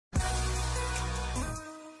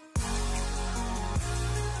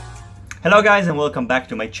Hello guys and welcome back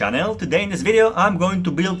to my channel. Today in this video I'm going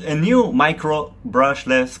to build a new micro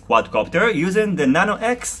brushless quadcopter using the Nano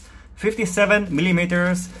X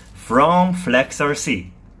 57mm from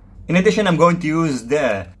FlexRc. In addition, I'm going to use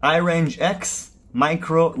the iRange X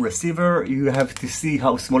micro receiver. You have to see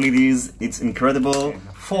how small it is. It's incredible.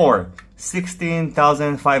 4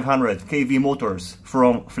 16,500 kV motors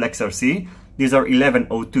from FlexRc. These are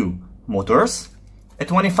 1102 motors. A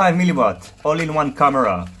 25 milliwatt all-in-one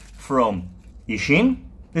camera from Ishin.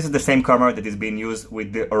 This is the same camera that is being used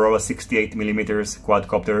with the Aurora 68mm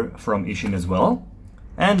quadcopter from Ishin as well.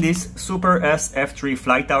 And this Super S F3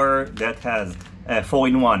 flight tower that has a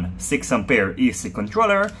 4-in-1 6 ampere ESC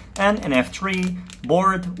controller and an F3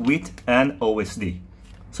 board with an OSD.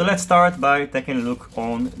 So let's start by taking a look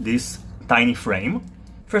on this tiny frame.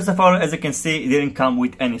 First of all, as you can see, it didn't come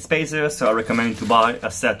with any spacers, so I recommend to buy a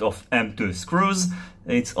set of M2 screws.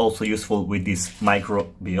 It's also useful with these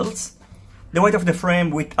micro builds. The weight of the frame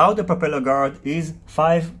without the propeller guard is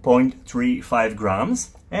 5.35 grams.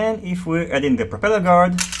 And if we add in the propeller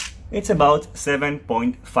guard, it's about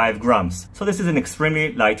 7.5 grams. So this is an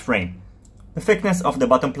extremely light frame. The thickness of the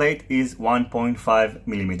bottom plate is 1.5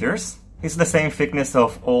 millimeters. It's the same thickness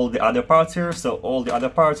of all the other parts here, so all the other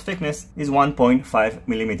parts thickness is 1.5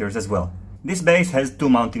 millimeters as well. This base has two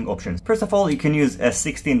mounting options. First of all, you can use a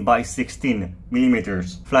 16 by 16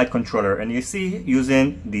 millimeters flight controller and ESC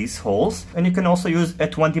using these holes. And you can also use a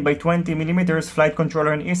 20 by 20 millimeters flight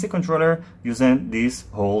controller and ESC controller using these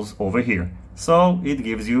holes over here. So it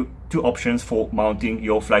gives you two options for mounting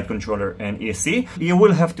your flight controller and ESC. You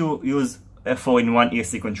will have to use a 4-in-1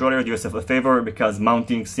 ESC controller. Do yourself a favor, because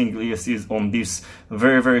mounting single ESCs on these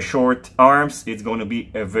very short arms, it's going to be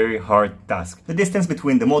a very hard task. The distance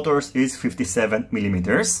between the motors is 57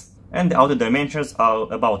 millimeters and the outer dimensions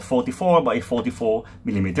are about 44 by 44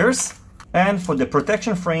 millimeters. And for the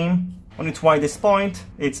protection frame, on its widest point,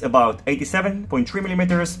 it's about 87.3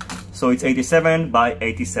 millimeters, so it's 87 by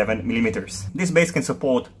 87 millimeters. This base can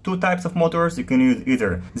support two types of motors. You can use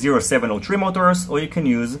either 0703 motors or you can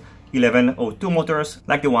use 1102 motors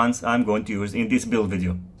like the ones I'm going to use in this build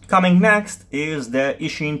video. Coming next is the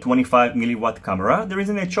Ishin 25 milliwatt camera. The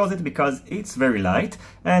reason I chose it because it's very light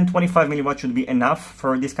and 25 milliwatt should be enough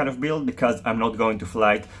for this kind of build because I'm not going to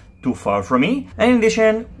fly it too far from me. And in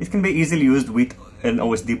addition, it can be easily used with an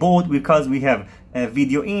OSD board because we have a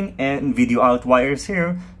video in and video out wires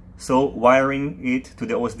here, so wiring it to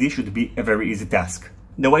the OSD should be a very easy task.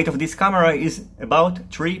 The weight of this camera is about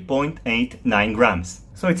 3.89 grams.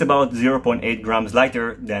 So it's about 0.8 grams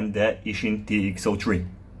lighter than the Ishin TX03.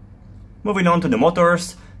 Moving on to the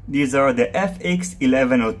motors, these are the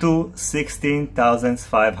FX1102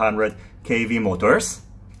 16,500 kV motors.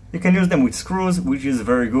 You can use them with screws, which is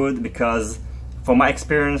very good because from my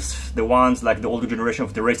experience, the ones like the older generation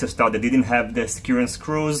of the Racer Star that didn't have the securing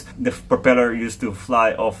screws, the propeller used to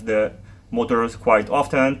fly off the motors quite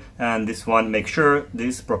often, and this one makes sure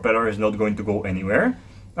this propeller is not going to go anywhere.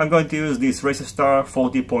 I'm going to use this Racer Star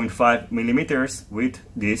 40.5 millimeters with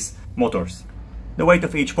these motors. The weight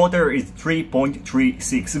of each motor is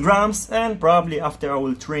 3.36 grams, and probably after I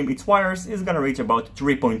will trim its wires, it's gonna reach about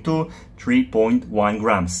 3.1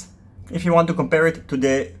 grams. If you want to compare it to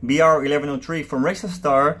the BR1103 from Racer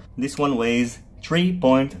Star, this one weighs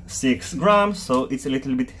 3.6 grams, so it's a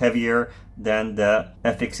little bit heavier than the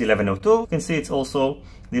FX1102. You can see it's also,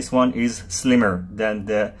 this one is slimmer than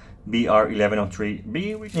the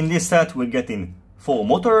BR1103B. In this set we're getting 4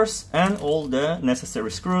 motors and all the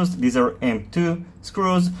necessary screws. These are M2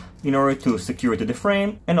 screws in order to secure to the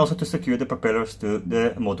frame and also to secure the propellers to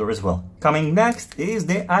the motor as well. Coming next is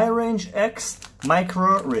the iRange X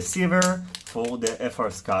micro receiver for the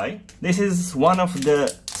FrSky. This is one of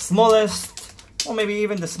the smallest, or maybe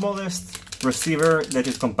even the smallest receiver that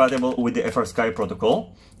is compatible with the FrSky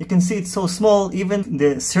protocol. You can see it's so small, even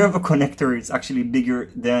the servo connector is actually bigger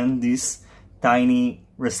than this tiny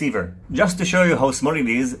receiver. Just to show you how small it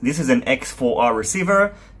is, this is an X4R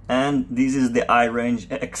receiver and this is the iRange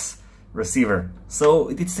X receiver. So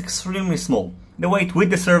it's extremely small. The weight with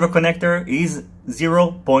the servo connector is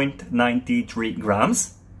 0.93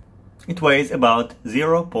 grams. It weighs about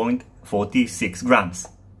 0.46 grams.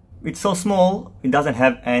 It's so small, it doesn't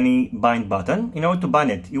have any bind button. In order to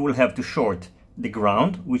bind it, you will have to short the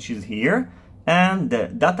ground, which is here, and the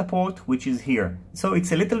data port, which is here. So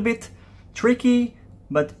it's a little bit tricky,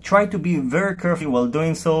 but try to be very careful while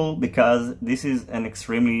doing so because this is an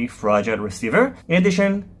extremely fragile receiver. In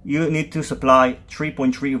addition, you need to supply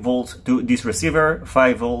 3.3 volts to this receiver.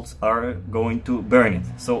 5 volts are going to burn it.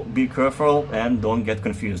 So be careful and don't get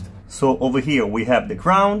confused. So over here we have the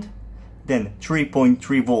ground, then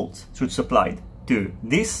 3.3 volts should supply to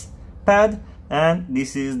this pad, and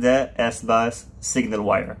this is the S-Bus signal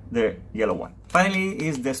wire, the yellow one. Finally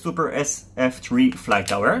is the Super SF3 flight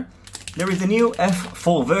tower. There is a new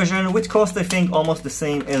F4 version, which costs I think almost the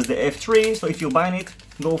same as the F3, so if you're buying it,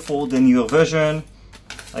 go for the newer version.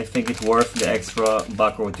 I think it's worth the extra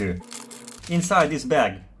buck or two. Inside this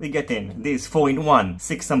bag, we get in this 4-in-1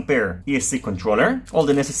 6 ampere ESC controller, all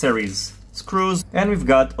the necessaries, screws, and we've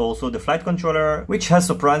got also the flight controller, which has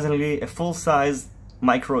surprisingly a full-size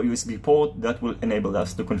micro USB port that will enable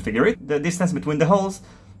us to configure it. The distance between the holes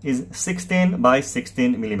is 16 by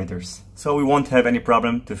 16 millimeters, so we won't have any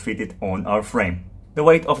problem to fit it on our frame. The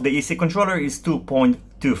weight of the EC controller is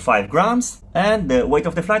 2.25 grams, and the weight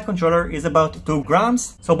of the flight controller is about 2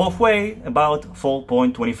 grams, so both weigh about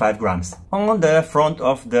 4.25 grams. On the front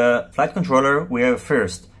of the flight controller, we have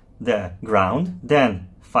first the ground, then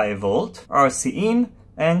 5-volt, RC in,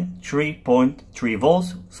 and 3.3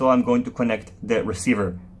 volts, so I'm going to connect the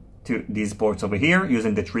receiver to these ports over here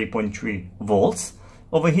using the 3.3 volts.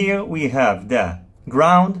 Over here we have the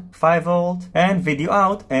ground, 5-volt, and video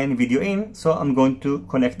out and video in, so I'm going to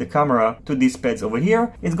connect the camera to these pads over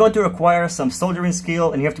here. It's going to require some soldering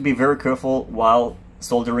skill, and you have to be very careful while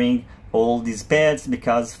soldering all these pads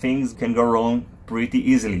because things can go wrong pretty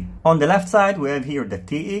easily. On the left side we have here the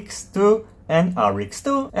TX2 and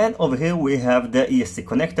RX2, and over here we have the ESC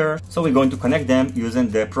connector, so we're going to connect them using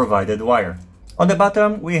the provided wire. On the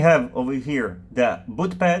bottom we have over here the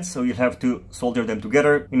boot pads, so you have to solder them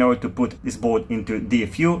together in order to put this board into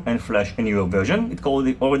DFU and flash a newer version. It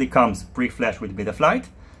already comes pre-flashed with Betaflight.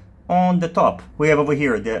 On the top we have over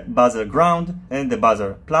here the buzzer ground and the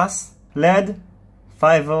buzzer plus, LED,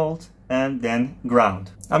 5-volt, and then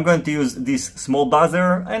ground. I'm going to use this small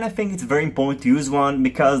buzzer, and I think it's very important to use one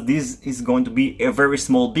because this is going to be a very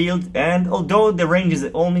small build, and although the range is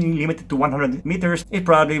only limited to 100 meters, it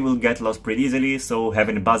probably will get lost pretty easily, so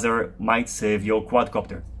having a buzzer might save your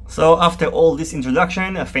quadcopter. So after all this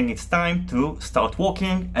introduction, I think it's time to start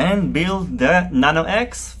walking and build the Nano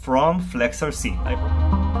X from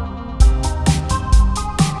FlexRc.